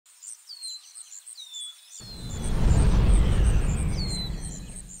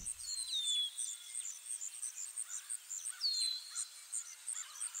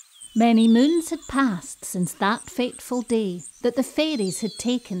Many moons had passed since that fateful day that the fairies had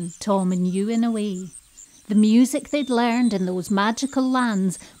taken Tom and Ewan away. The music they'd learned in those magical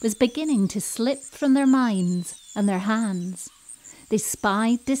lands was beginning to slip from their minds and their hands. They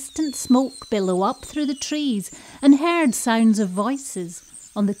spied distant smoke billow up through the trees and heard sounds of voices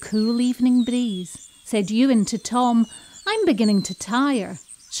on the cool evening breeze. Said Ewan to Tom, "I'm beginning to tire.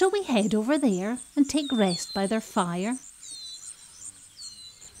 Shall we head over there and take rest by their fire?"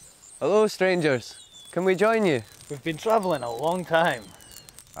 Hello, strangers. Can we join you? We've been travelling a long time.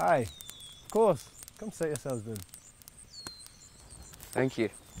 Aye, of course. Come sit yourselves down. Thank you.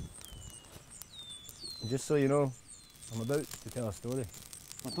 And just so you know, I'm about to tell a story.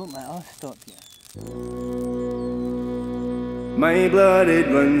 Well, don't let us stop you. My blood, it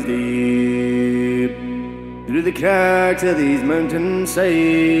runs deep through the cracks of these mountain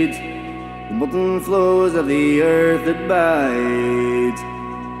sides, the molten flows of the earth that bites,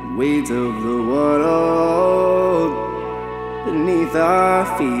 the weight of the world beneath our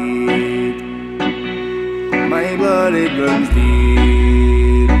feet. My blood, it runs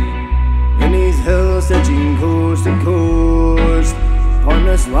deep in these hills stretching coast to coast, upon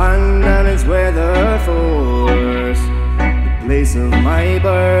this land and its weather force, the place of my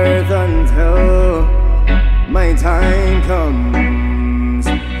birth until my time comes.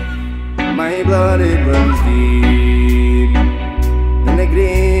 My blood, it runs deep in the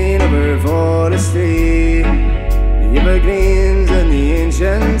green of her forestry, the evergreens and the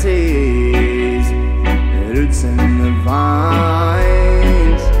ancient trees, the roots and the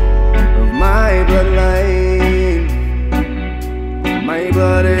vines of my bloodline. My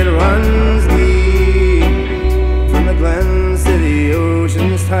blood, it runs deep from the glens to the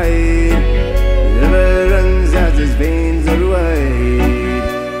ocean's tide. The river runs as its veins are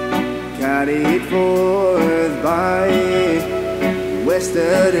wide, carried forth by the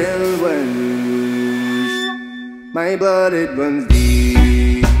western winds. My blood, it runs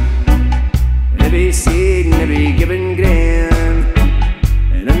deep in every seed and every given grain,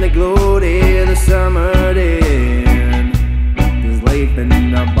 and in the glory of the summer day, there's life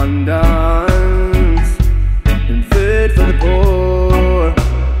in abundance and food for the poor.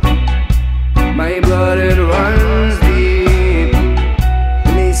 My blood, it runs deep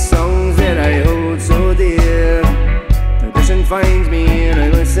in these songs that I hold so dear. Tradition finds me and I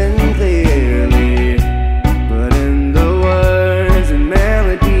listen clearly, but in the words and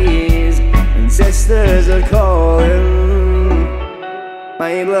melodies, ancestors are calling.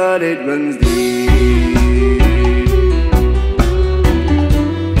 My blood, it runs deep.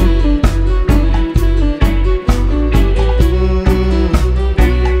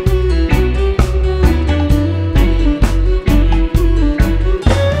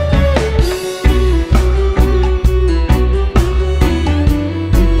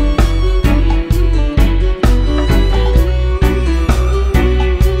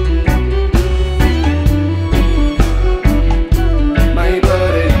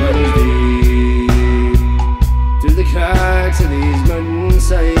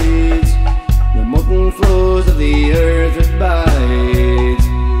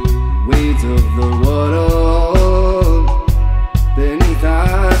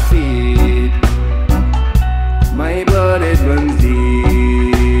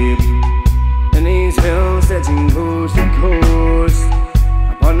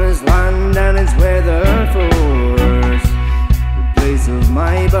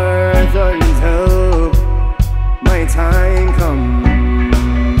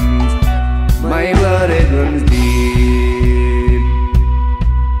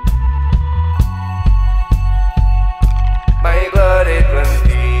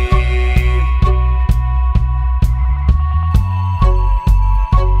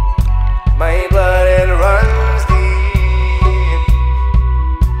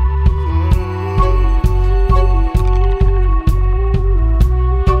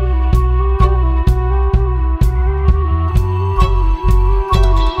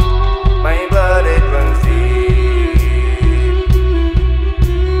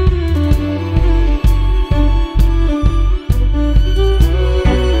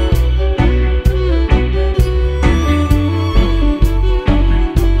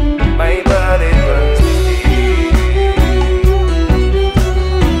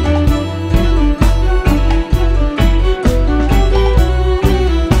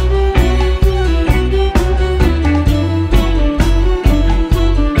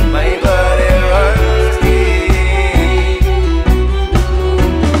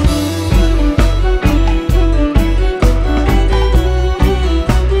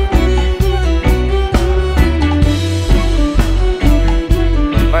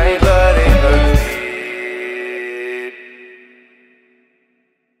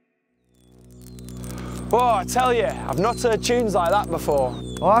 Whoa, I tell you, I've not heard tunes like that before.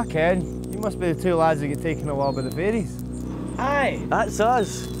 Oh, I can. You must be the two lads that get taken a while by the fairies. Aye, that's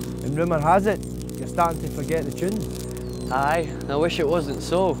us. And rumour has it, you're starting to forget the tunes. Aye, I wish it wasn't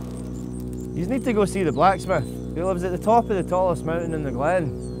so. You need to go see the blacksmith, who lives at the top of the tallest mountain in the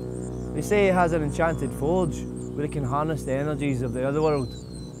glen. They say he has an enchanted forge where he can harness the energies of the other world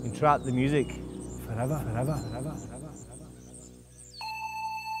and trap the music forever, forever, forever, forever.